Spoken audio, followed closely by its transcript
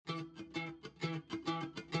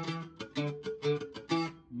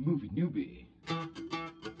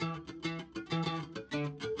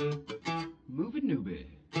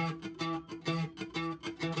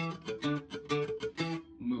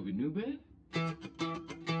Move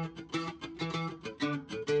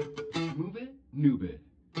it, noob it.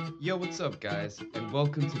 Yo, what's up, guys? And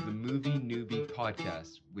welcome to the Movie Newbie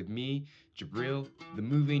podcast with me, Jabril, the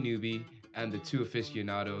movie newbie, and the two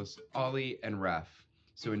aficionados, Ollie and Raf.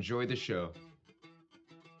 So enjoy the show.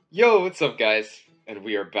 Yo, what's up, guys? And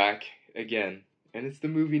we are back again. And it's the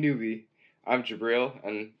Movie Newbie. I'm Jabril,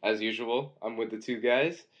 and as usual, I'm with the two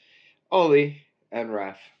guys, Ollie and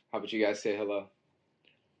Raf. How about you guys say hello?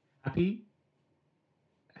 Happy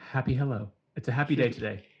hello. It's a happy day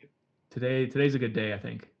today. Today's a good day, I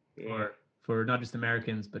think, for not just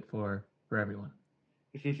Americans but for everyone.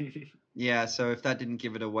 Yeah, so if that didn't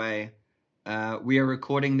give it away, we are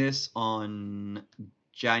recording this on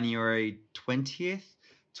January 20th,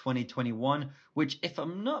 2021, which, if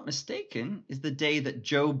I'm not mistaken, is the day that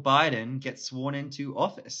Joe Biden gets sworn into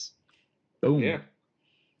office. Boom.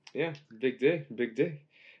 Yeah, big day, big day.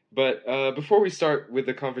 But before we start with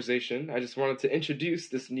the conversation, I just wanted to introduce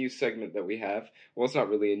this new segment that we have. Well, it's not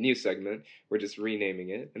really a new segment. We're just renaming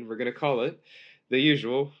it, and we're going to call it the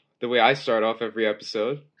usual, the way I start off every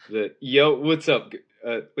episode. The yo, what's up?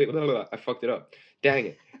 Wait, blah, blah, blah, I fucked it up. Dang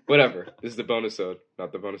it. Whatever. This is the bonus ode.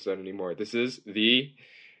 Not the bonus ode anymore. This is the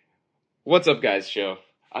What's Up, Guys show.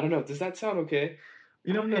 I don't know. Does that sound okay?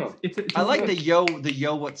 You know, No. it's I like the yo,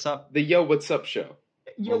 what's up? The Yo, What's Up show.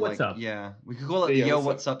 yo, Or what's like, up? Yeah, we could call it The the yo, yo, what's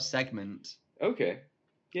what's up segment. Okay.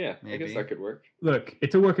 Yeah, I Maybe. guess that could work. Look,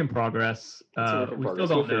 it's a work in progress. It's a work in we progress.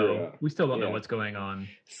 still We'll don't figure it know. out. We still don't know Yeah. what's going on.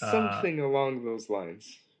 Something along those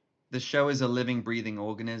lines. The show is a living, breathing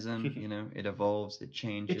organism. You know, it evolves, it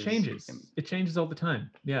changes. It changes. It changes all the time.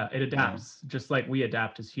 Yeah, it adapts, just like we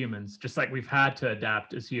adapt as humans, just like we've had to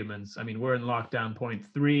adapt as humans. I mean, we're in lockdown point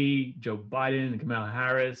 3. Joe Biden and Kamala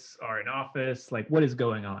Harris are in office. Like, what is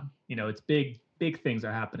going on? You know, it's big things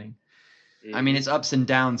are happening. I mean, it's ups and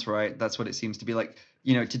downs, right? That's what it seems to be like.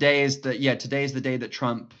 You know, today is the day that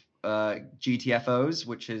Trump GTFOs,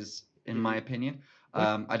 which is, in my opinion,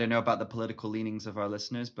 I don't know about the political leanings of our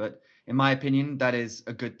listeners, but in my opinion, that is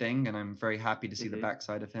a good thing, and I'm very happy to see the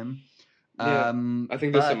backside of him. Yeah, I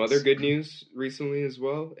think there's some but- other good news recently as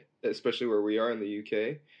well, especially where we are in the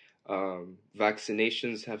UK.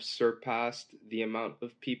 Vaccinations have surpassed the amount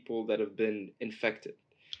of people that have been infected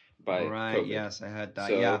by Right, COVID. yes, I heard that.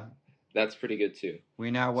 So, yeah, that's pretty good too.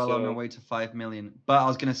 we're now well on So- our way to 5 million. But I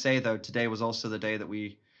was going to say, though, today was also the day that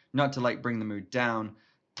we, not to like bring the mood down,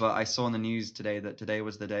 but I saw in the news today that today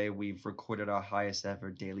was the day we've recorded our highest ever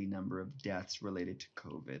daily number of deaths related to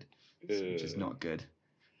COVID, which is not good.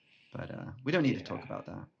 But we don't need to talk Yeah. about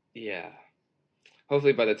that. Yeah.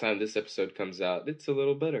 Hopefully by the time this episode comes out, it's a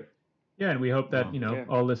little better. Yeah, and we hope that, Yeah.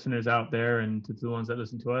 all listeners out there and to the ones that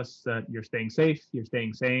listen to us, that you're staying safe, you're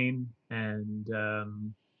staying sane, and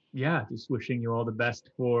just wishing you all the best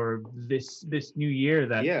for this new year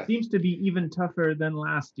that Yeah. seems to be even tougher than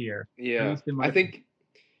last year. At Yeah, least in my I think,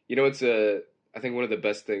 I think one of the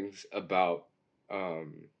best things about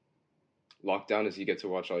lockdown is you get to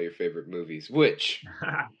watch all your favorite movies, which,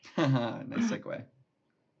 Nice segue.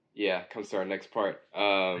 yeah, comes to our next part.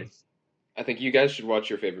 Nice. I think you guys should watch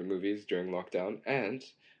your favorite movies during lockdown, and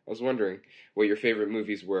I was wondering what your favorite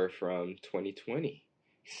movies were from 2020,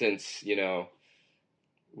 since,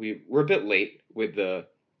 we're a bit late with the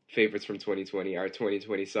favorites from 2020, our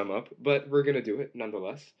 2020 sum up, but we're going to do it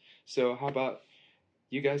nonetheless. So how about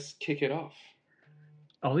you guys kick it off?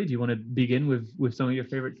 Ollie, do you want to begin with some of your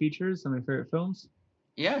favorite features, some of your favorite films?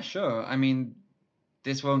 Yeah, sure. I mean,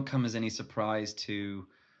 this won't come as any surprise to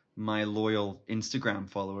my loyal Instagram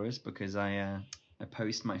followers because I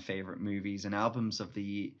post my favorite movies and albums at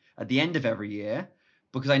the end of every year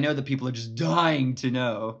because I know that people are just dying to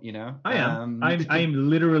know. I am. I am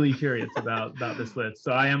literally curious about this list.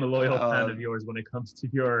 So I am a loyal fan of yours when it comes to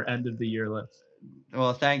your end of the year list.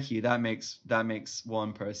 Well, thank you. That makes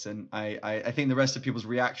one person. I think the rest of people's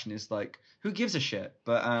reaction is like, who gives a shit?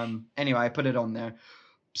 But anyway, I put it on there.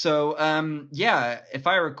 So if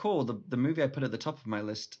I recall, the movie I put at the top of my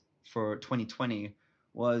list for 2020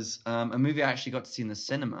 was a movie I actually got to see in the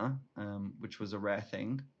cinema, which was a rare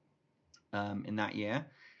thing in that year,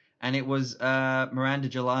 and it was Miranda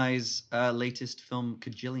July's latest film,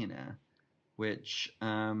 Kajillionaire, which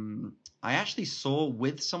I actually saw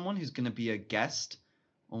with someone who's going to be a guest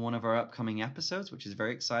on one of our upcoming episodes, which is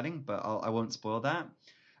very exciting, but I won't spoil that.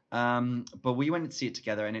 But we went to see it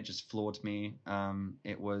together, and it just floored me.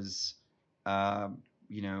 It was, I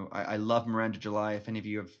love Miranda July. If any of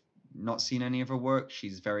you have not seen any of her work,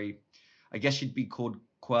 she's very, I guess she'd be called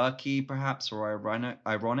quirky, perhaps, or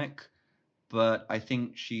ironic. But I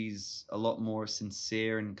think she's a lot more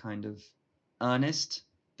sincere and kind of earnest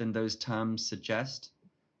than those terms suggest.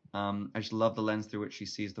 I just love the lens through which she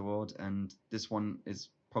sees the world, and this one is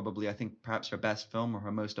probably, I think, perhaps her best film or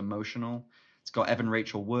her most emotional. It's got Evan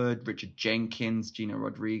Rachel Wood, Richard Jenkins, Gina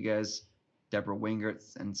Rodriguez, Deborah Winger,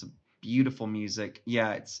 and some beautiful music.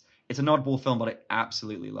 Yeah, it's an oddball film, but I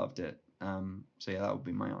absolutely loved it. So yeah, that would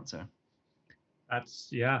be my answer.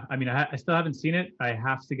 Yeah. I mean, I still haven't seen it. I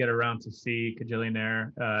have to get around to see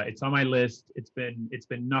Kajillionaire. It's on my list. It's been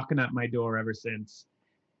knocking at my door ever since.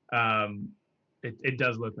 It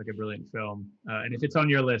does look like a brilliant film. And if it's on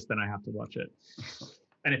your list, then I have to watch it.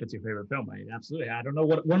 And if it's your favorite film, I don't know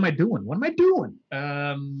what am I doing? What am I doing?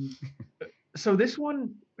 So this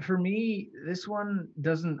one for me,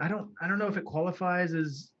 doesn't. I don't know if it qualifies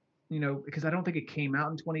as, because I don't think it came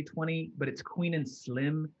out in 2020, but it's Queen and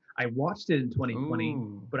Slim. I watched it in 2020,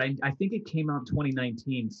 Ooh. but I think it came out in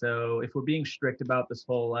 2019. So if we're being strict about this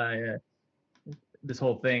whole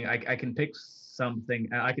thing, I can pick something.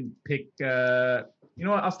 I can pick. You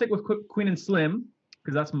know what? I'll stick with Queen and Slim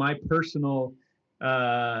because that's my personal.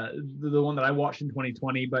 The one that I watched in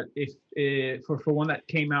 2020. But if for one that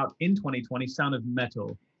came out in 2020, Sound of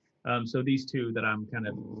Metal. So these two that I'm kind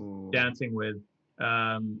of dancing with.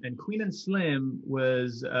 And Queen and Slim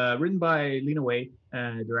was written by Lena Waithe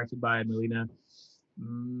and directed by Melina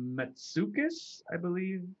Matsoukas, I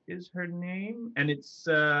believe is her name. And it's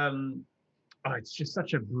just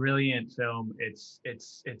such a brilliant film. It's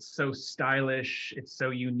so stylish, it's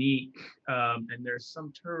so unique, and there's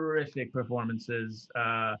some terrific performances.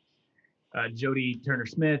 Jodie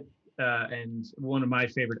Turner-Smith and one of my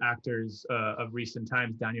favorite actors of recent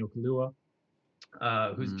times, Daniel Kaluuya.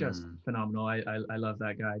 Who's just phenomenal. I love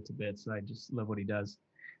that guy to bits. I just love what he does.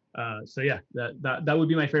 So yeah, that would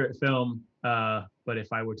be my favorite film. But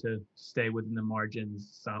if I were to stay within the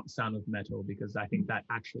margins, Sound of Metal, because I think that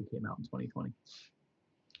actually came out in 2020.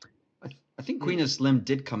 I think Queen of Slim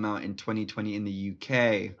did come out in 2020 in the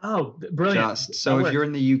UK. Oh, brilliant! So if you're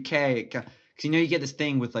in the UK, because you get this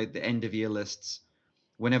thing with like the end of year lists.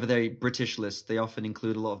 Whenever they British list, they often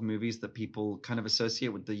include a lot of movies that people kind of associate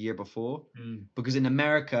with the year before. Because in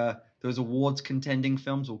America, those awards contending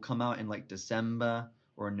films will come out in like December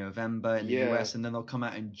or in November in the US, and then they'll come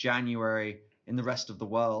out in January in the rest of the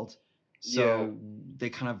world. So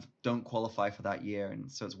they kind of don't qualify for that year,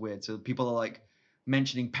 and so it's weird. So people are like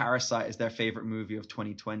mentioning Parasite as their favorite movie of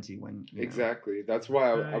 2020 when exactly. That's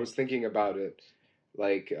why I was thinking about it.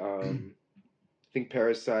 Like I think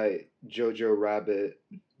Parasite, Jojo Rabbit,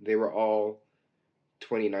 they were all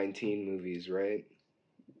 2019 movies, right?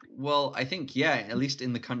 Well, I think, at least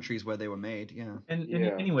in the countries where they were made, And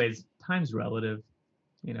anyways, time's relative,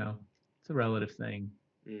 it's a relative thing.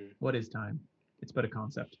 What is time? It's but a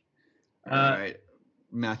concept. All right,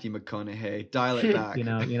 Matthew McConaughey, dial it back. You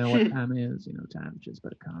know what time is. Time is just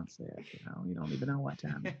but a concept. You don't even know what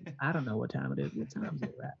time it is. I don't know what time it is. What time is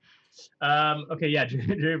it at? Okay, yeah,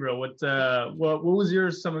 Gabriel, what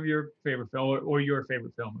was some of your favorite film or your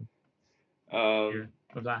favorite film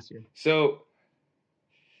of last year? So,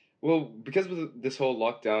 well, because of this whole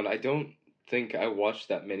lockdown, I don't think I watched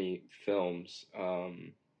that many films.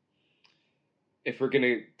 If we're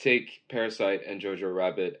gonna take Parasite and Jojo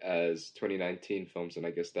Rabbit as 2019 films, then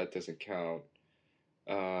I guess that doesn't count.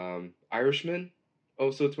 Irishman,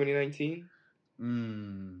 also 2019.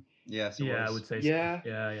 Yes. I would say. Yeah. So.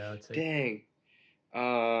 Yeah. I would say. Dang.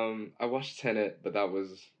 I watched Tenet, but that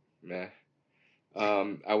was meh.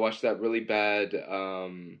 I watched that really bad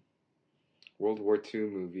World War II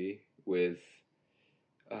movie with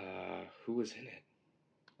who was in it?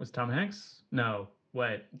 Was Tom Hanks? No.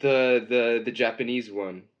 What? The Japanese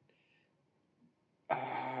one.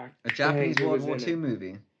 A Japanese World War II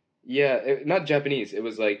movie. Yeah, not Japanese. It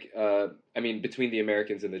was like, between the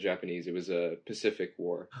Americans and the Japanese. It was a Pacific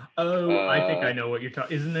War. Oh, I think I know what you're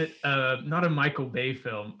talking. Isn't it not a Michael Bay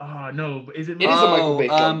film? Oh no, is it? It is a Michael Bay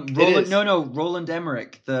film. Roland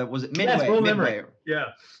Emmerich. Was it Midway? Yes, Roland Emmerich. Yeah.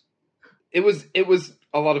 It was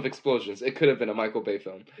a lot of explosions. It could have been a Michael Bay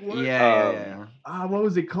film. What? Yeah. What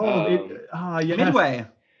was it called? Midway.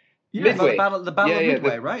 Yeah, Midway. The Battle of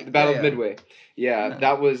Midway, right? The Battle of Midway. Yeah,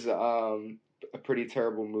 that was a pretty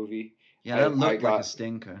terrible movie. Yeah, that looked like a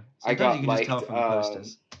stinker. Sometimes you can just tell from the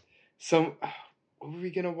posters. What were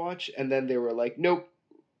we gonna watch? And then they were like, nope.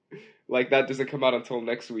 Like, that doesn't come out until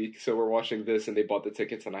next week, so we're watching this, and they bought the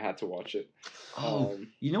tickets, and I had to watch it.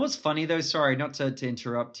 You know what's funny, though? Sorry, not to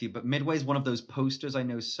interrupt you, but Midway is one of those posters I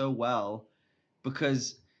know so well,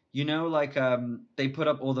 because, they put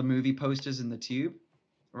up all the movie posters in the tube,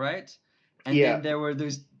 right? And then there were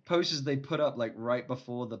those posters they put up, like, right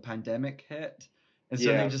before the pandemic hit, and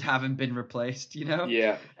so they just haven't been replaced,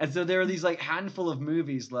 Yeah. And so there are these, like, handful of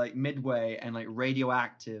movies, like Midway and, like,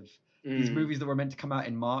 Radioactive, these Mm. movies that were meant to come out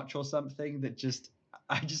in March or something that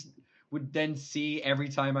I just would then see every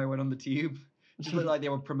time I went on the tube. Just looked like they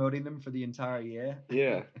were promoting them for the entire year.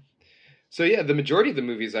 Yeah. So yeah, the majority of the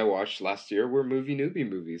movies I watched last year were movie newbie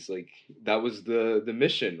movies. Like that was the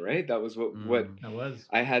mission, right? That was what That was.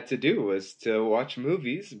 I had to do, was to watch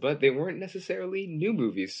movies, but they weren't necessarily new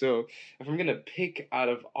movies. So if I'm gonna pick out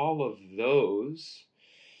of all of those,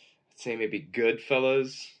 I'd say maybe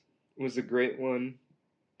Goodfellas was a great one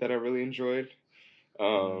that I really enjoyed.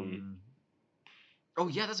 Oh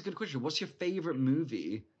yeah, that's a good question. What's your favorite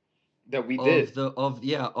movie That we did.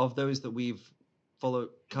 of those that we've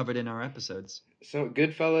covered in our episodes? So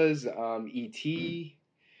Goodfellas, E.T.,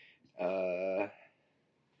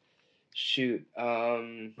 shoot,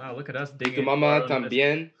 Wow, look at us Y digging. tu into our mamá own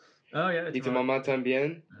también, Oh yeah, Y tu mamá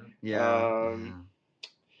también. Yeah.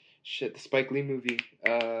 Shit, the Spike Lee movie.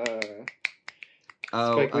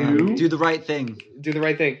 Oh, Spike Lee. Do the Right Thing. Do the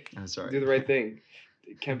Right Thing. Oh, sorry. Do the Right Thing.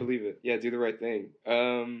 Can't believe it. Yeah, Do the Right Thing.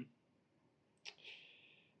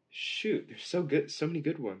 Shoot, there's so many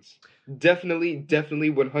good ones. Definitely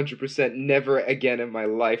 100% never again in my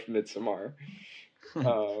life Midsommar.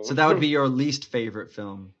 So that would be your least favorite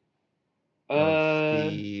film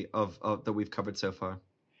of that we've covered so far.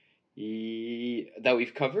 That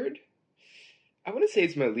we've covered? I wouldn't say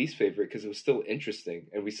it's my least favorite because it was still interesting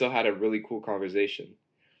and we still had a really cool conversation.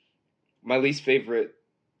 My least favorite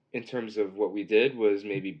in terms of what we did was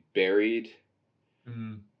maybe Buried.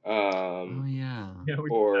 Mm. Oh yeah. Yeah, we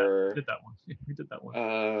did that one. We did that one.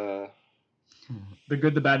 The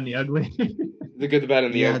Good, the Bad, and the Ugly. The Good, the Bad,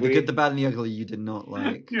 and the Ugly. The Good, the Bad, and the Ugly you did not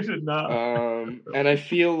like. You did not. And I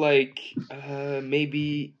feel like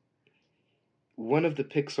maybe one of the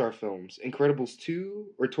Pixar films, Incredibles 2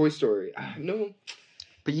 or Toy Story. No.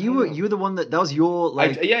 But you were the one that was your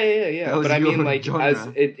like. Yeah. But I mean, like, genre. as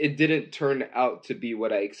it didn't turn out to be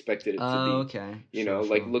what I expected it to be. Okay. You know,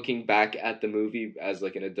 like looking back at the movie as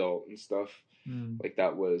like an adult and stuff. Like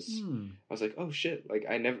that was, I was like, oh shit! Like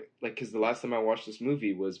I never because the last time I watched this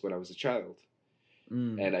movie was when I was a child,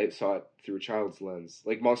 and I saw it through a child's lens.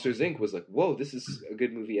 Like Monsters Inc. was like, whoa, this is a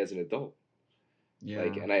good movie as an adult. Yeah.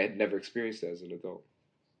 Like, and I had never experienced it as an adult.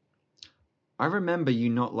 I remember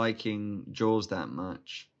you not liking Jaws that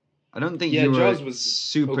much. I don't think you were Jaws was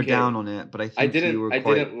super okay. down on it, but I think you were quite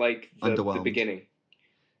didn't like the underwhelmed. beginning.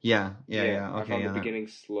 Yeah. I Okay. found the beginning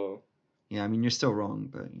slow. Yeah, I mean you're still wrong,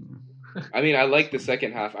 but I mean, I like the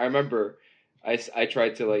second half. I remember I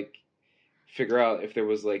tried to like figure out if there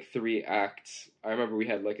was like 3 acts. I remember we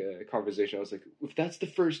had like a conversation. I was like, if that's the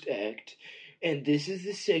first act, and this is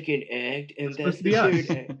the second act, and that's the third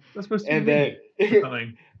act. That's supposed to And be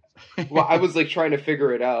then well, I was like trying to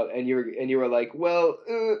figure it out, and you were like, well,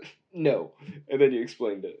 no, and then you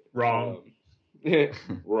explained it. Wrong.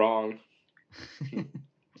 Wrong.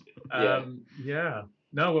 Yeah.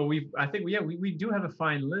 No, well, I think we do have a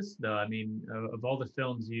fine list though. I mean, of all the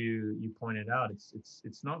films you pointed out,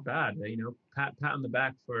 it's not bad. You know, pat on the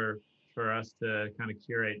back for us to kind of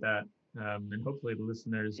curate that, and hopefully the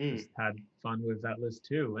listeners just had fun with that list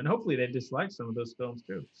too, and hopefully they disliked some of those films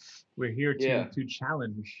too. We're here to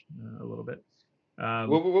challenge a little bit.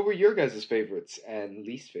 What were your guys' favorites and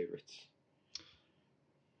least favorites?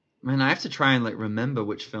 Man, I have to try and like remember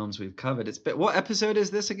which films we've covered. What episode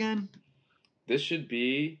is this again? This should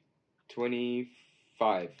be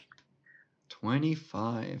 25.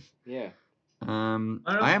 25. Yeah.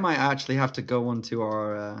 I might actually have to go onto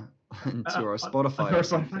our our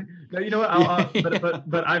Spotify. No, you know what?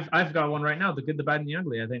 But I've got one right now. The Good, the Bad, and the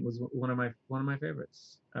Ugly. I think was one of my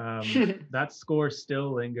favorites. That score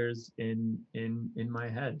still lingers in my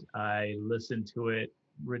head. I listen to it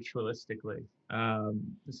ritualistically,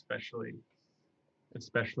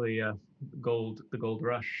 especially the Gold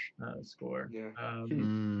Rush score. Yeah. I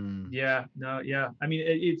mean,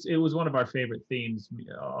 it was one of our favorite themes,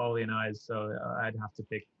 Ollie and I. So I'd have to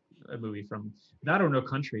pick a movie from that or No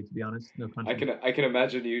Country, to be honest. No Country. I can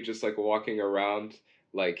imagine you just like walking around,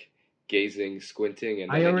 like gazing, squinting,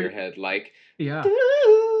 and then in your head, like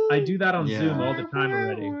I do that on Zoom all the time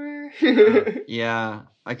already. Yeah,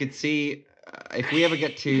 I could see if we ever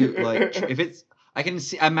get to like if it's. I can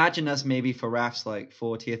imagine us maybe for Raf's like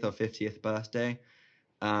 40th or 50th birthday,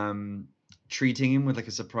 treating him with like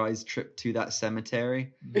a surprise trip to that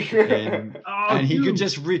cemetery, and he could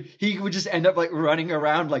just he would just end up like running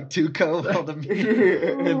around like Tuco while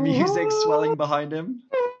the music swelling behind him.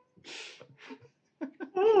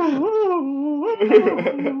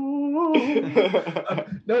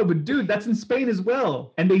 No, but dude, that's in Spain as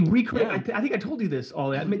well, and they recreate. Yeah. I think I told you this,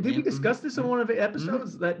 Ollie. Did we discuss this in one of the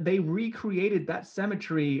episodes that they recreated that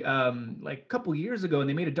cemetery like a couple years ago, and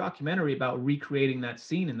they made a documentary about recreating that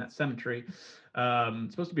scene in that cemetery.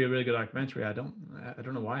 It's supposed to be a really good documentary. I don't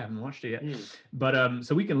know why I haven't watched it yet. But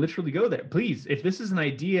so we can literally go there. Please, if this is an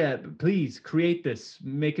idea, please create this,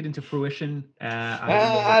 make it into fruition.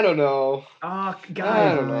 I don't know. Oh,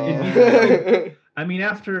 guys, I don't know. I mean,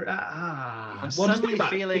 after I'm well, just suddenly think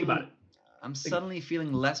about it, feeling. think about it. I'm suddenly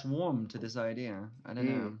feeling less warm to this idea. I don't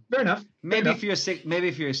know. Fair enough. Maybe enough. if you're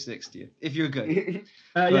 60th, if you're good.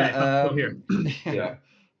 Yeah, still here. Yeah.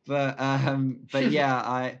 But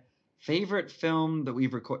yeah, favorite film that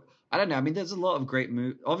we've recorded. I don't know. I mean, there's a lot of great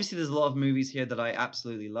movies. Obviously, there's a lot of movies here that I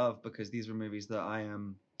absolutely love because these were movies that I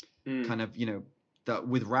am kind of, that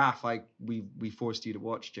with Raf, we forced you to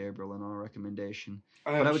watch, Gabriel, on our recommendation.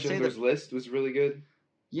 But I would say that List was really good.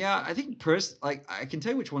 Yeah, I think I can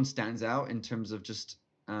tell you which one stands out in terms of just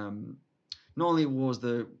not only what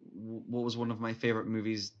was one of my favorite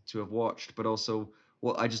movies to have watched, but also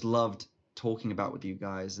what I just loved talking about with you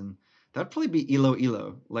guys, and that'd probably be Ilo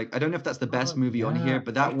Ilo. Like, I don't know if that's the best movie on here,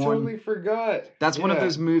 but that I one totally forgot. That's one of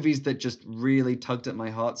those movies that just really tugged at my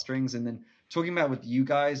heartstrings. And then talking about with you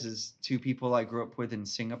guys as two people I grew up with in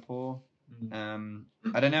Singapore.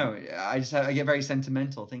 I don't know. I get very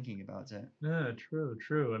sentimental thinking about it. Yeah,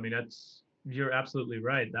 true. I mean, you're absolutely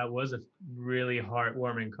right. That was a really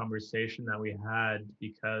heartwarming conversation that we had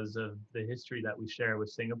because of the history that we share with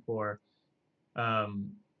Singapore.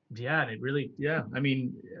 Yeah, and it really, I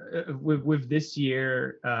mean, with this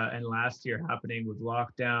year and last year happening with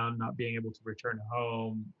lockdown, not being able to return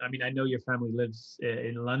home. I mean, I know your family lives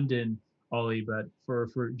in London, Ollie, but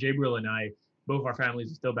for Gabriel and I, both our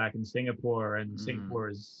families are still back in Singapore, and Singapore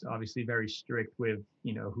is obviously very strict with,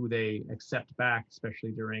 who they accept back,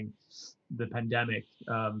 especially during the pandemic.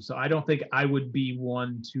 So I don't think I would be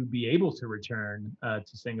one to be able to return to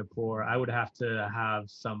Singapore. I would have to have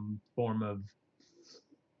some form of,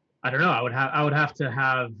 I don't know. I would have to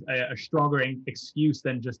have a stronger excuse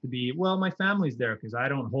than just to be, well, my family's there because I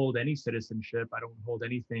don't hold any citizenship. I don't hold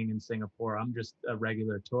anything in Singapore. I'm just a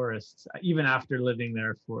regular tourist, even after living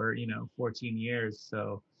there for 14 years.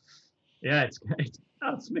 So, yeah,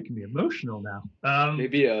 it's making me emotional now.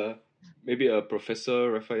 Maybe a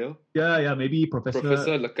Professor Raphael. Yeah, maybe Professor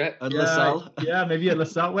Lequette. At LaSalle. Yeah, maybe at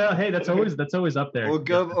LaSalle. Well, hey, that's always up there. Or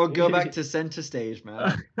go back to center stage,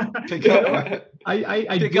 man. Pick up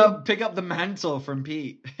the mantle from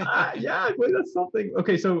Pete. Yeah, wait, that's something.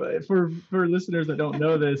 Okay, so for listeners that don't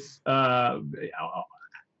know this,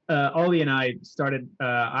 Ollie and I started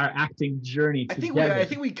our acting journey together. I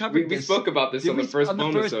think we covered this. We spoke about this on the first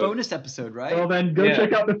bonus episode, right? Well, then go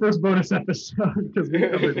check out the first bonus episode because we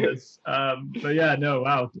covered this. But yeah, no,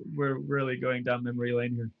 wow, we're really going down memory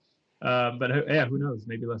lane here. But yeah, who knows?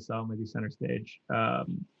 Maybe LaSalle, maybe center stage.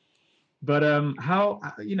 But how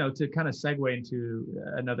to kind of segue into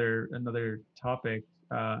another topic.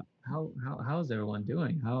 How's everyone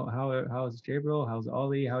doing? How's Gabriel? How's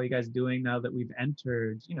Ollie? How are you guys doing now that we've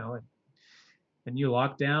entered, a new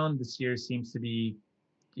lockdown? This year seems to be,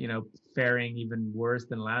 faring even worse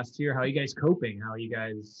than last year. How are you guys coping? How are you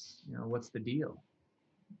guys, what's the deal?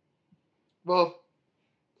 Well,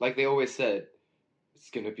 like they always said,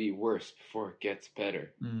 it's gonna be worse before it gets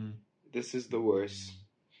better. This is the worst.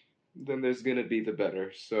 Then there's gonna be the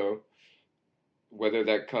better. So whether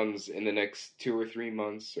that comes in the next 2 or 3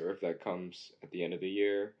 months, or if that comes at the end of the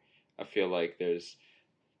year, I feel like there's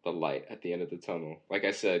the light at the end of the tunnel. Like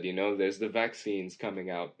I said, there's the vaccines coming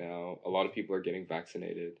out now. A lot of people are getting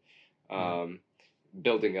vaccinated,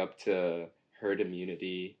 building up to herd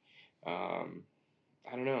immunity. I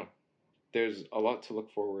don't know. There's a lot to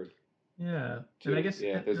look forward. Yeah, to. And I guess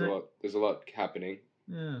there's a lot happening.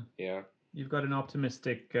 Yeah. You've got an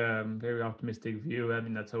optimistic, very optimistic view. I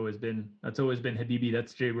mean, that's always been Habibi.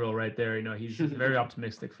 That's Gabriel right there. He's a very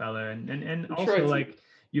optimistic fella, and also like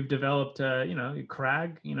you've developed,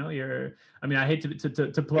 Crag. I hate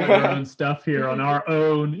to plug our own stuff here on our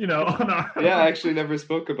own, on our. Yeah, I actually never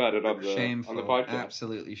spoke about it on the podcast.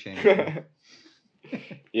 Absolutely shameful.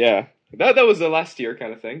 Yeah. That was the last year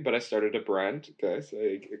kind of thing, but I started a brand, guys,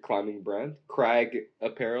 a climbing brand, Crag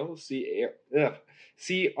Apparel,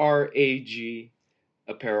 CRAG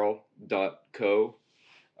apparel.co.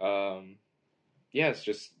 It's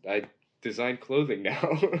just I design clothing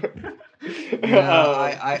now.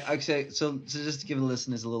 I actually, so just to give the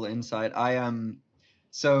listeners a little insight,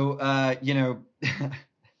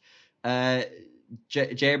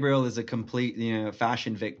 Gabriel is a complete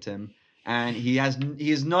fashion victim, and he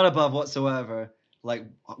is not above whatsoever like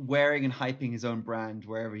wearing and hyping his own brand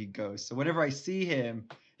wherever he goes. So whenever I see him,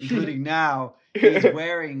 including now, he's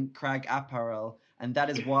wearing Crag apparel, and that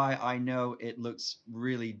is why I know it looks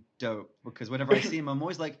really dope. Because whenever I see him, I'm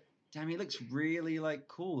always like, damn, he looks really like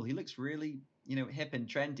cool. He looks really, hip and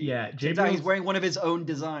trendy. Yeah, Turns out he's wearing one of his own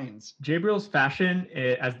designs. Jabril's fashion,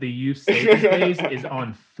 as the youth say these days, is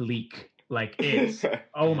on fleek. Like it's,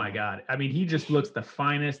 oh my god! I mean, he just looks the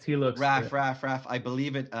finest. He looks. Raf. I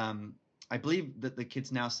believe it. I believe that the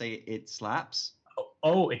kids now say it slaps.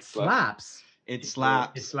 Oh, it slaps. It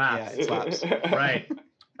slaps. It slaps. Yeah, it slaps. Right.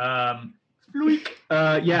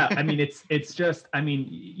 Yeah, I mean it's just, I mean,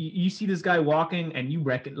 you see this guy walking and you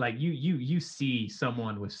reckon, like, you see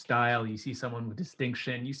someone with style, you see someone with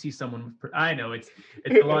distinction, you see someone with, I know it's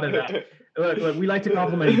a lot of that. Look, we like to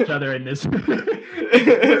compliment each other in this.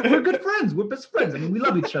 we're good friends, we're best friends. I mean, we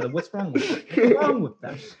love each other. What's wrong with that? What's wrong with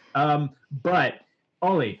that? But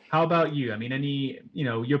Ollie, how about you? I mean,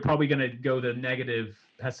 you're probably gonna go the negative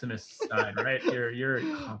pessimist side, right? You're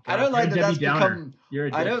I don't like that that's become.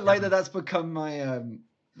 I don't like that that's become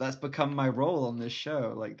my role on this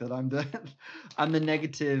show. Like that I'm the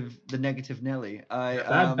negative Nelly.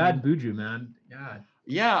 Bad Buju, man. God.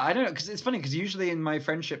 Yeah, I don't know, because it's funny, because usually in my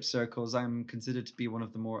friendship circles I'm considered to be one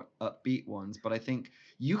of the more upbeat ones, but I think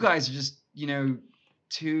you guys are just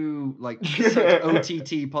two like such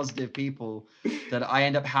OTT positive people that I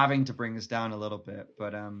end up having to bring us down a little bit.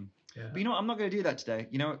 But yeah. But I'm not going to do that today.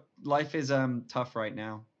 Life is tough right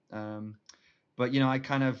now. But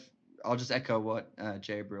I'll just echo what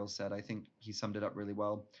Jabril said. I think he summed it up really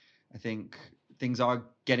well. I think things are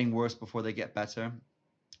getting worse before they get better,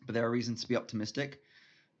 but there are reasons to be optimistic.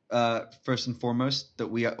 First and foremost, that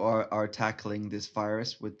we are tackling this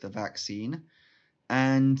virus with the vaccine,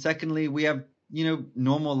 and secondly, we have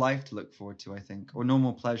normal life to look forward to. I think, or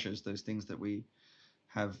normal pleasures, those things that we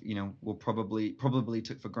have, will probably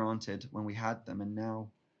took for granted when we had them, and now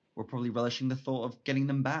we're probably relishing the thought of getting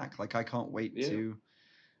them back. Like, I can't wait to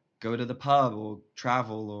go to the pub or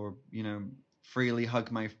travel or freely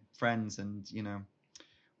hug my friends and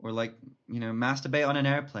or masturbate on an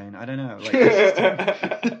airplane. I don't know. Like,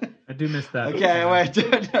 I do miss that. Okay, wait,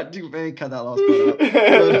 do maybe cut that last part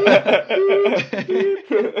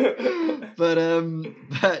out.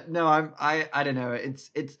 But no, I don't know. It's.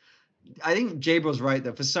 I think Jabril's right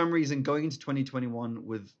though. For some reason, going into 2021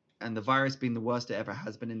 and the virus being the worst it ever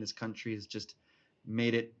has been in this country has just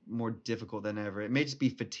made it more difficult than ever. It may just be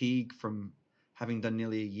fatigue from having done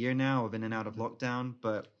nearly a year now of in and out of lockdown,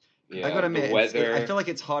 but I gotta admit, I feel like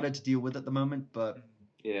it's harder to deal with at the moment. But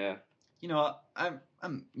yeah,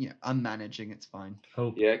 I'm managing. It's fine.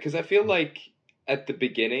 Hope. Yeah, because I feel like at the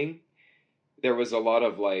beginning there was a lot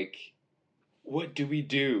of like, what do we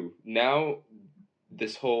do now?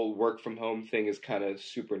 This whole work from home thing is kind of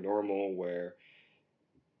super normal, where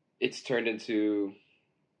it's turned into,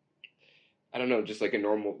 I don't know, just like a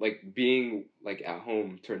normal, like being like at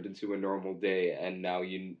home turned into a normal day, and now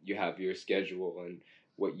you have your schedule and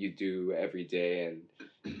what you do every day, and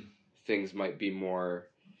things might be more,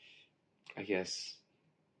 I guess,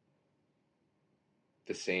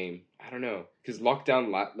 the same. I don't know, because lockdown,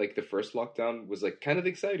 like the first lockdown was like kind of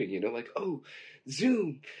exciting, like, oh,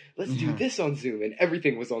 Zoom, let's do this on Zoom, and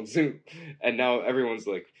everything was on Zoom, and now everyone's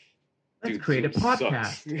like, let's create Zoom a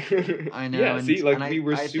podcast. Sucks. I know. Yeah, and, see, like and we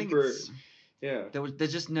were I super. Yeah.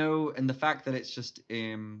 There's just no, and the fact that it's just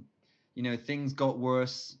things got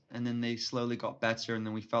worse and then they slowly got better, and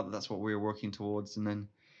then we felt that that's what we were working towards, and then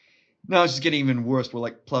now it's just getting even worse. We're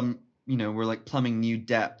like plumbing new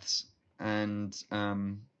depths, and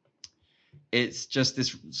it's just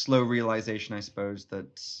this slow realization, I suppose,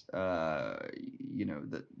 that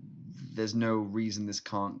that there's no reason this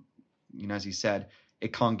can't, as you said,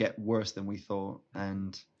 it can't get worse than we thought,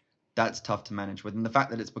 and that's tough to manage with. And the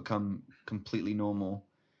fact that it's become completely normal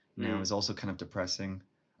now is also kind of depressing.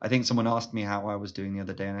 I think someone asked me how I was doing the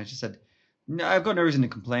other day, and I just said, no, I've got no reason to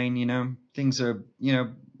complain. Things are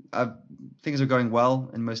going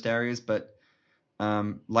well in most areas, but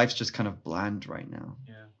life's just kind of bland right now.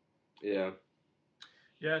 Yeah,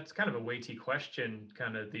 it's kind of a weighty question,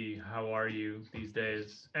 kind of the how are you these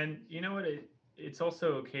days. And you know what, it's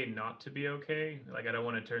also okay not to be okay. Like, I don't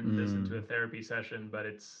want to turn this into a therapy session, but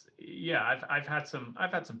I've had some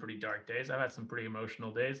pretty dark days. I've had some pretty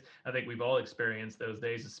emotional days. I think we've all experienced those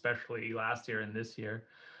days, especially last year and this year.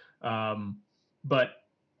 But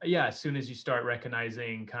yeah, as soon as you start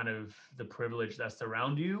recognizing kind of the privilege that's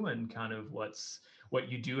around you and kind of what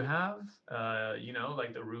you do have,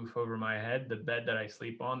 like the roof over my head, the bed that I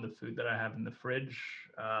sleep on, the food that I have in the fridge,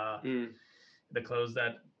 the clothes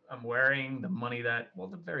that I'm wearing, the money the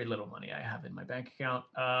very little money I have in my bank account.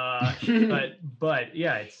 But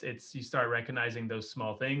yeah, it's you start recognizing those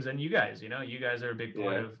small things, and you guys are a big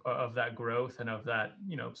part Yeah. of that growth and of that,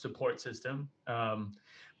 support system.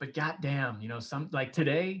 But goddamn, some like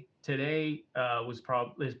today is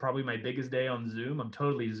probably my biggest day on Zoom. I'm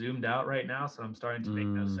totally zoomed out right now, so I'm starting to make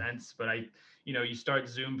no sense. But you start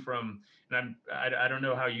Zoom from, and I don't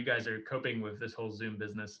know how you guys are coping with this whole Zoom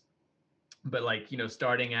business, but like,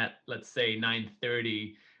 starting at, let's say,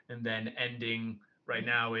 9:30 and then ending right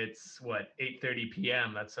now, it's what, 8:30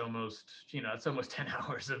 p.m. That's almost 10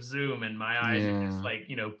 hours of Zoom, and my eyes are just like,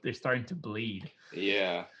 they're starting to bleed.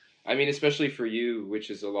 Yeah. I mean, especially for you,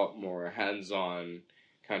 which is a lot more hands-on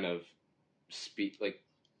kind of speak, like,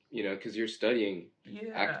 because you're studying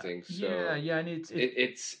acting. So and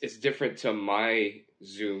it's different to my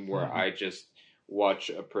Zoom where Mhm. I just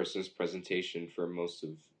watch a person's presentation for most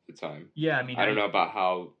of the time. Yeah, I mean, I don't know about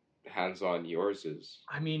how hands-on yours is.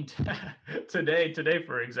 I mean, today,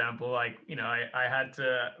 for example, like,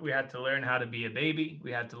 we had to learn how to be a baby.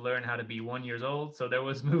 We had to learn how to be 1 year old. So there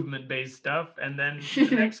was movement-based stuff. And then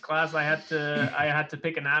the next class, I had to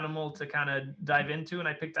pick an animal to kind of dive into, and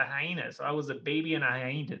I picked a hyena. So I was a baby and a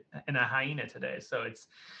hyena today. So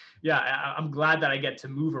I'm glad that I get to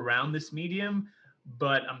move around this medium,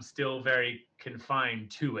 but I'm still very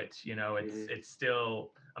confined to it. It's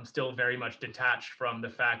still, I'm still very much detached from the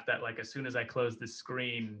fact that, like, as soon as I close the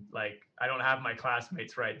screen, like, I don't have my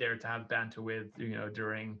classmates right there to have banter with,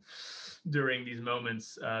 during these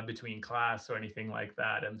moments between class or anything like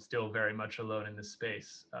that. I'm still very much alone in this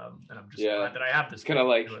space, and I'm just glad that I have this. Kind of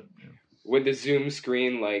like to do it, when the Zoom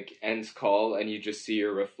screen like ends call and you just see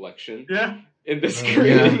your reflection. Yeah. In the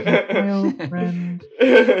screen. My old friend.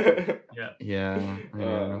 Yeah.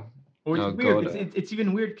 Or it's Oh, weird. God. It's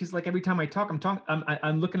even weird because, like, every time I talk,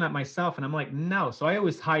 I'm looking at myself and I'm like, no. So I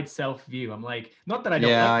always hide self view. I'm like, not that I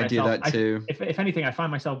don't like I myself. do that too. If anything, I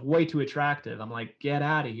find myself way too attractive. I'm like, get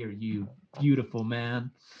out of here, you beautiful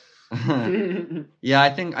man. Yeah, I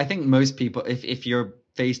think most people, if you're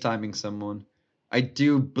FaceTiming someone, I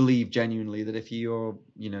do believe genuinely that if your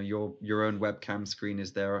own webcam screen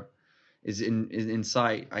is in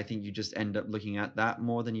sight, I think you just end up looking at that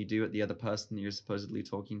more than you do at the other person you're supposedly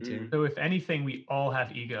talking to. So if anything, we all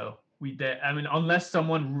have ego. Unless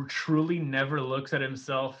someone truly never looks at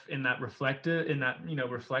himself in that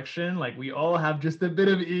reflection, like, we all have just a bit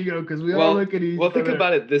of ego because we all look at each other. Well, think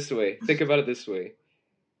about it this way.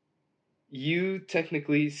 You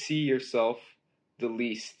technically see yourself the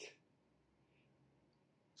least.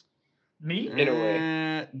 Me? In a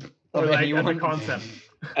way. Or like as a concept.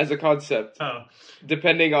 As a concept. Oh.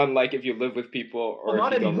 Depending on, like, if you live with people or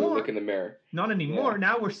if you don't really look in the mirror. Not anymore. Yeah.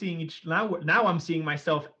 Now we're seeing now I'm seeing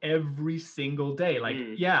myself every single day. Like,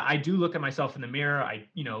 I do look at myself in the mirror. I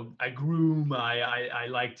groom. I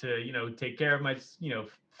like to, take care of my,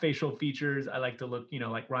 facial features. I like to look,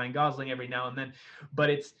 like Ryan Gosling every now and then.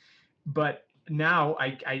 But now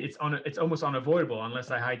it's almost unavoidable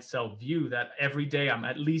unless I hide self view, that every day I'm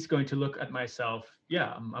at least going to look at myself.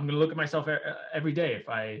 Yeah, I'm going to look at myself every day if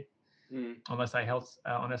I unless I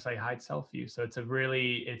hide self view. So it's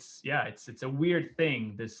a weird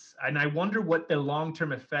thing, this, and I wonder what the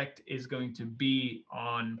long-term effect is going to be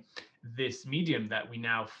on this medium that we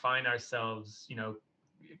now find ourselves,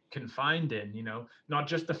 confined in. Not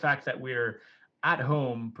just the fact that we're at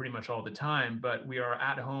home pretty much all the time, but we are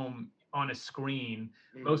at home on a screen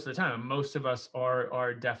most of the time. Most of us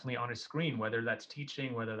are definitely on a screen, whether that's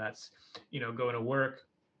teaching, whether that's going to work.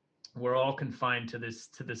 We're all confined to this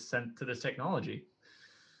technology,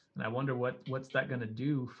 and I wonder what's that going to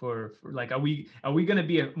do for like, are we going to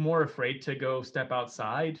be more afraid to go step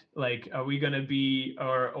outside? Like, are we going to be,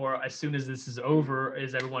 or as soon as this is over,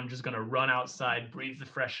 is everyone just going to run outside, breathe the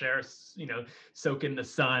fresh air, soak in the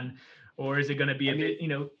sun? Or is it going to be a bit,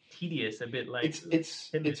 tedious, a bit like...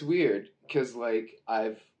 It's weird, because, like,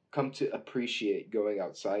 I've come to appreciate going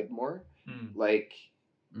outside more. Like,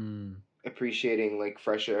 appreciating, like,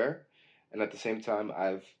 fresh air. And at the same time,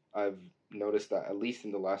 I've noticed that, at least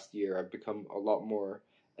in the last year, I've become a lot more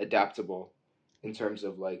adaptable in terms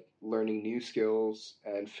of, like, learning new skills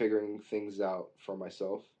and figuring things out for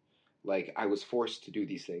myself. Like, I was forced to do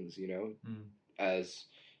these things, as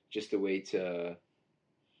just a way to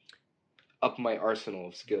up my arsenal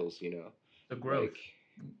of skills, The growth.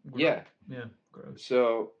 Yeah. Yeah, growth.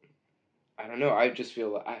 So, I don't know. I just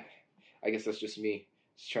feel I guess that's just me,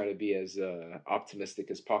 just trying to be as optimistic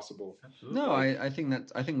as possible. Absolutely. No, I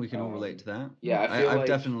think we can all relate to that. Yeah, I've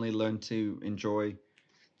definitely learned to enjoy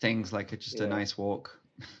things like a nice walk.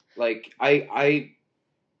 Like, I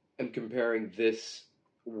am comparing this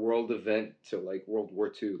world event to like World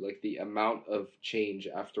War II. Like the amount of change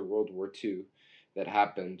after World War II that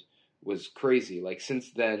happened was crazy. Like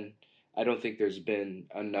since then, I don't think there's been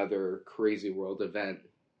another crazy world event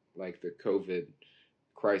like the COVID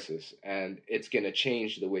crisis, and it's gonna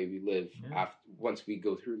change the way we live after once we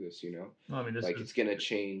go through this. You know, Well, I mean, it's gonna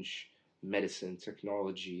change medicine,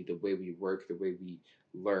 technology, the way we work, the way we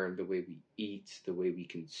learn, the way we eat, the way we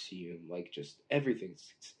consume, like just everything.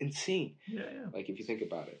 It's insane. Yeah. Like if you think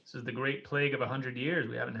about it. This is the Great Plague of 100 years.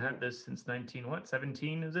 We haven't had this since 17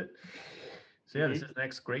 is it? So yeah, this is the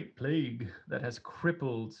next Great Plague that has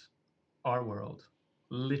crippled our world.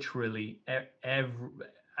 Literally I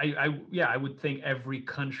would think every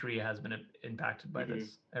country has been impacted by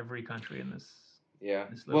this. Every country in this. Yeah.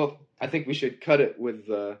 Well, I think we should cut it with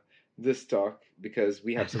this talk because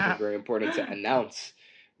we have something very important to announce.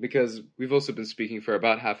 Because we've also been speaking for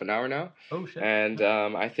about half an hour now. Oh shit! And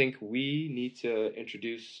I think we need to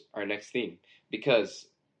introduce our next theme because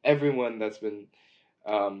everyone that's been,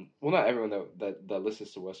 well, not everyone that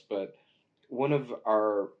listens to us, but one of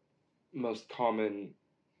our most common,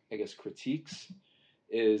 I guess, critiques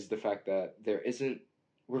is the fact that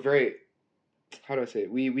we're very, how do I say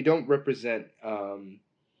it? We don't represent.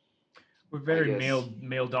 We're very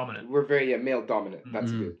male dominant. We're very male dominant.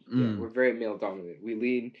 That's good. Yeah, we're very male dominant. We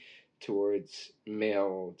lean towards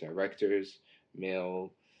male directors,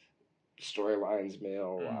 male storylines,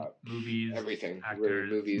 male movies, everything. actors. Really,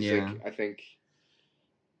 movies. Yeah. Like, I think.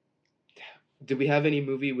 Did we have any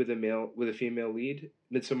movie with a female lead?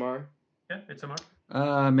 Midsommar. Yeah, Midsommar.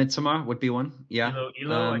 Midsommar would be one. Yeah.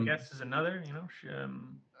 Ilo, I guess, is another. You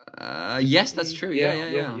know. Yes, that's true. Yeah.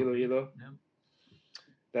 Ilo. Yeah.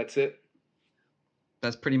 That's it.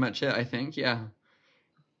 That's pretty much it, I think. Yeah.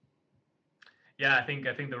 Yeah, I think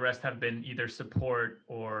the rest have been either support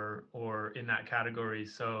or in that category.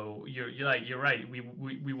 So you're right.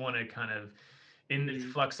 We want to kind of in this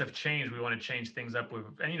flux of change, we want to change things up with,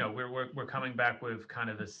 and we're coming back with kind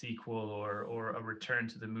of a sequel or a return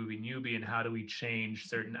to the movie Newbie, and how do we change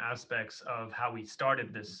certain aspects of how we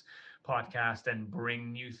started this podcast and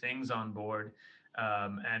bring new things on board.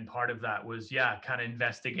 And part of that was, kind of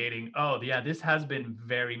investigating, this has been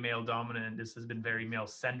very male dominant. This has been very male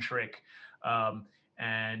centric.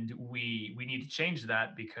 And we need to change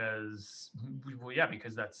that because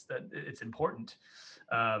it's important.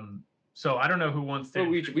 So I don't know who wants to.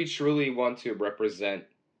 Well, we truly want to represent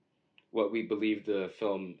what we believe the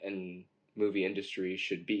film and movie industry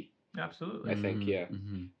should be. Absolutely. I think,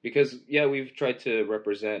 because we've tried to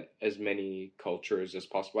represent as many cultures as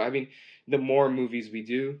possible. I mean, the more movies we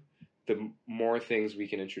do, the more things we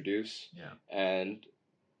can introduce, and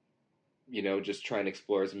just try and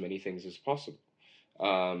explore as many things as possible.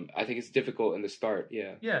 I think it's difficult in the start.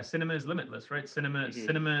 Yeah, cinema is limitless, right? Cinema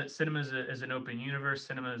is an open universe.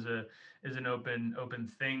 Cinema is an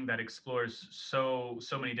open thing that explores so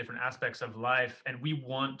many different aspects of life, and we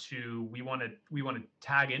want to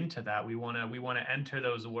tag into that. We want to enter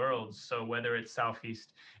those worlds. So whether it's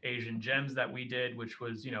Southeast Asian Gems that we did, which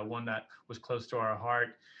was one that was close to our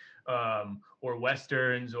heart, or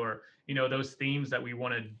Westerns, or those themes that we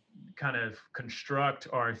want to kind of construct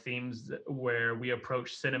are themes where we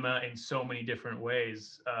approach cinema in so many different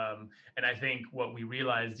ways. And I think what we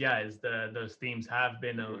realized, is those themes have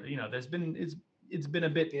been, it's been a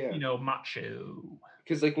bit, macho.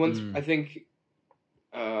 Because like once I think,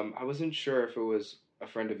 I wasn't sure if it was a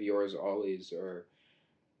friend of yours, Ollie's, or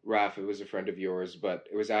Raph. It was a friend of yours, but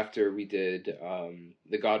it was after we did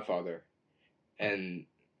The Godfather, and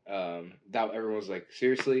that everyone was like,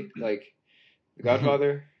 seriously, like The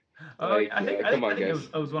Godfather. I think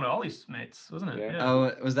it was one of Ollie's mates, wasn't it? Yeah.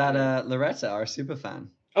 Oh, was that Loretta, our super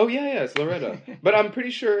fan? Oh yeah, it's Loretta. But I'm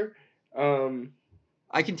pretty sure.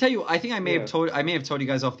 I can tell you. I think I may have told you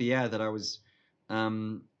guys off the air that I was.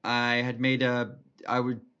 I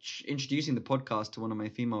was introducing the podcast to one of my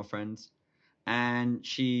female friends, and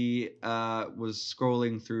she was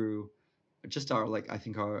scrolling through just our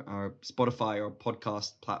our Spotify or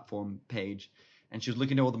podcast platform page. And she was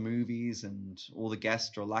looking at all the movies and all the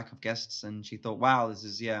guests or lack of guests, and she thought, "Wow, this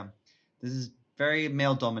is very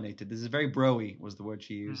male dominated. This is very broy," was the word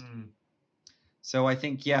she used. So I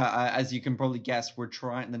think, as you can probably guess, we're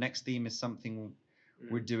trying. The next theme is something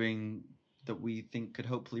we're doing that we think could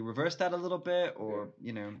hopefully reverse that a little bit, or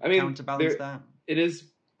counterbalance that. It is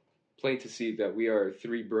plain to see that we are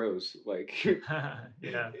three bros. Like,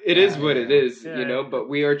 it is what it is, But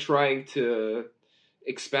we are trying to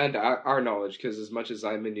expand our knowledge, because as much as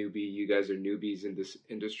I'm a newbie, you guys are newbies in this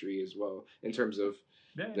industry as well, in terms of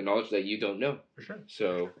the knowledge that you don't know. For sure.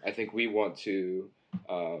 So I think we want to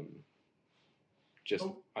just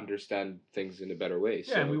Oh. understand things in a better way.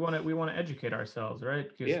 Yeah, So and we want to educate ourselves, right?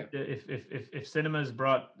 Because Yeah. if cinema's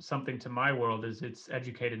brought something to my world, is it's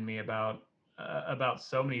educated me about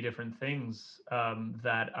so many different things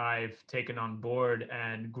that I've taken on board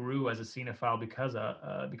and grew as a cinephile because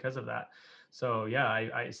of that. So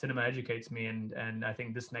yeah, cinema educates me, and I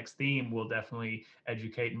think this next theme will definitely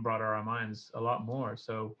educate and broaden our minds a lot more.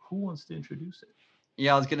 So who wants to introduce it?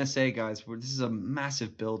 Yeah, I was gonna say, guys, this is a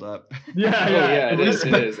massive build-up. Yeah, Oh, yeah, it we- is.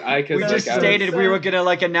 It is. We Because just like, stated we were gonna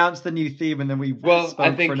like announce the new theme, and then we Well, spoke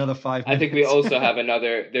I think- for another 5 I minutes. think we also have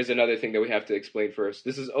there's another thing that we have to explain first.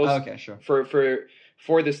 This is also Okay, sure.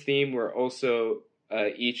 for this theme. We're also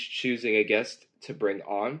each choosing a guest to bring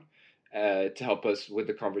on to help us with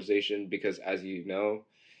the conversation, because as you know,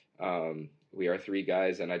 we are three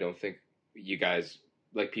guys, and I don't think you guys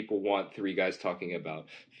like people want three guys talking about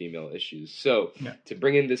female issues. So Yeah. to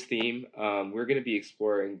bring in this theme, we're going to be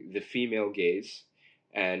exploring the female gaze,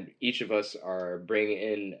 and each of us are bringing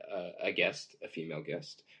in a guest, a female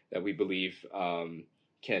guest, that we believe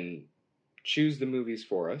can choose the movies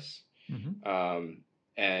for us, Mhm.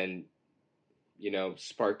 and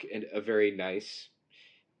spark a very nice,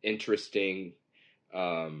 interesting,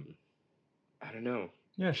 I don't know,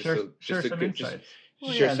 Yeah, Just share a- share just a some good- just- insights.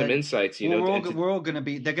 Well, share yeah, some they- insights. Well, we're all, into- we're all gonna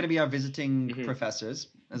be. They're gonna be our visiting Mhm. professors,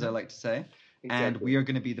 as I like to say, and Exactly. we are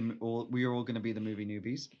gonna be we are all gonna be the movie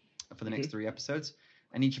newbies for the next Mhm. 3 episodes.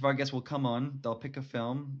 And each of our guests will come on. They'll pick a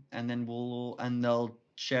film, and then they'll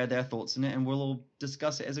share their thoughts in it, and we'll all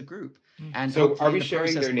discuss it as a group. Mm. And So hopefully are in we the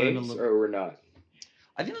sharing process their learn a names little- or we're not?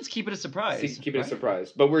 I think let's keep it a surprise. Keep it a right?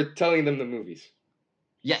 surprise, but we're telling them the movies.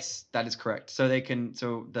 Yes, that is correct. So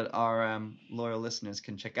that our loyal listeners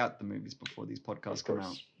can check out the movies before these podcasts Of come out.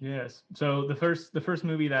 course. Yes. So the first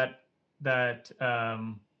movie that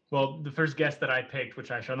well, the first guest that I picked,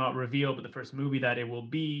 which I shall not reveal, but the first movie that it will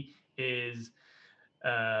be is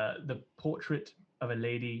The Portrait of a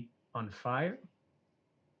Lady on Fire.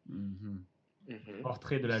 Hmm Mhm.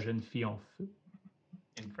 Portrait de la jeune fille en feu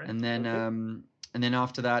in French. And then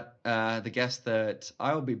after that, the guest that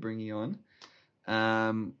I'll be bringing on,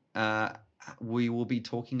 we will be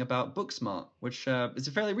talking about Booksmart, which is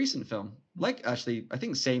a fairly recent film. Like, actually, I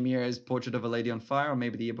think same year as Portrait of a Lady on Fire, or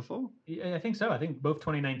maybe the year before. Yeah, I think so. I think both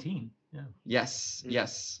 2019. Yeah. Yes, Mm.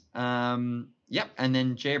 yes. Yep. And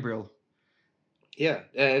then Jabril. Yeah,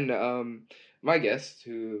 and my guest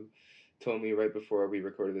who told me right before we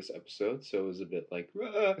recorded this episode, so it was a bit like,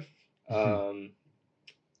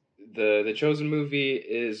 the chosen movie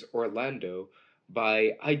is Orlando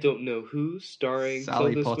by I don't know who, starring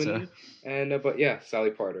Sally Tilda Potter. Swinton and but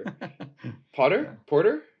Sally Potter. Potter? Yeah.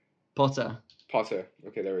 Porter? Potter. Potter.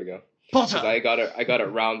 Okay, there we go. 'Cause Potter. I got it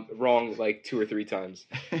wrong like 2 or 3 times.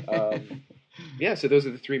 Yeah, so those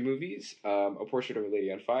are the 3 movies: A Portrait of a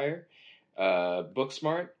Lady on Fire,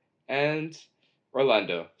 Booksmart, and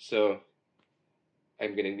Orlando. So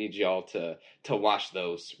I'm gonna need y'all to watch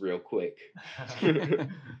those real quick.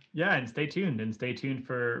 Yeah, and stay tuned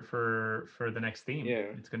for the next theme.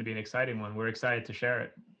 Yeah. It's going to be an exciting one. We're excited to share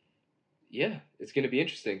it. Yeah, it's gonna be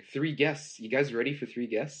interesting. 3 guests. You guys ready for 3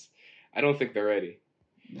 guests? I don't think they're ready.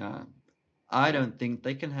 I don't think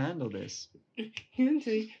they can handle this.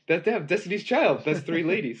 That they have Destiny's Child. That's 3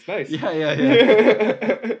 ladies. Nice.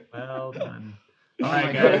 Yeah. Well done. Oh All my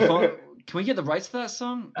right, God. guys. Can we get the rights to that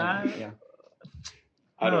song? Yeah.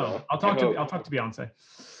 I don't No, know. I'll talk to Beyonce.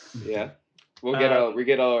 Yeah, we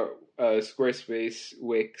get our Squarespace,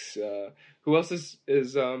 Wix. Who else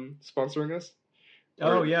is sponsoring us?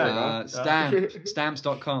 Oh Or- yeah,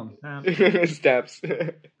 Stamps.com. Stamps.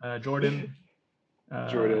 Jordan,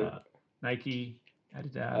 Jordan. Nike,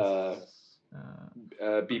 Adidas.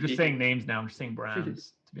 I'm BP. just saying names now. I'm just saying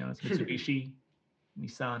brands. To be honest, Mitsubishi,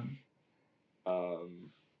 Nissan,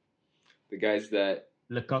 The guys that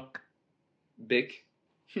Lecoq, Bic.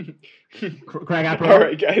 Craig Apparel. All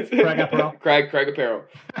right, guys. Craig Apparel. Craig Apparel.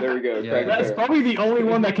 There we go. Yeah. Craig That's Apparel. probably the only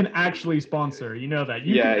one that can actually sponsor. You know that.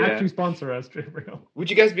 You Yeah, can yeah. actually sponsor us, Gabriel. Would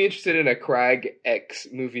you guys be interested in a Crag X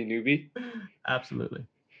movie newbie? Absolutely.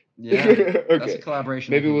 Yeah. That's a Okay.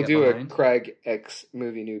 collaboration. Maybe I can we'll get do behind. a Crag X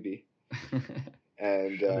movie newbie.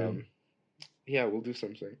 And Boom. yeah, we'll do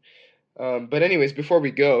something. But anyways, before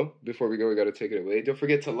we go, we got to take it away. Don't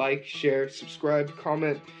forget to like, share, subscribe,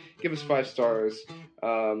 comment, give us 5 stars.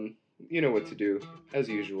 You know what to do, as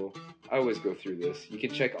usual. I always go through this. You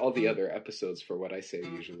can check all the other episodes for what I say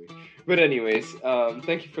usually. But anyways,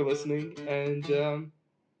 thank you for listening, and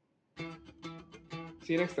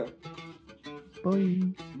see you next time.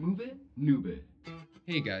 Bye. Move it, noob it.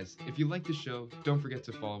 Hey guys, if you like the show, don't forget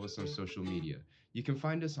to follow us on social media. You can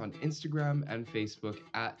find us on Instagram and Facebook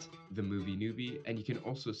at The Movie Newbie, and you can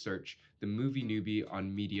also search The Movie Newbie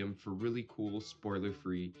on Medium for really cool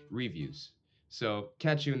spoiler-free reviews. So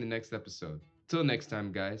catch you in the next episode. Till next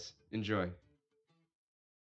time, guys. Enjoy.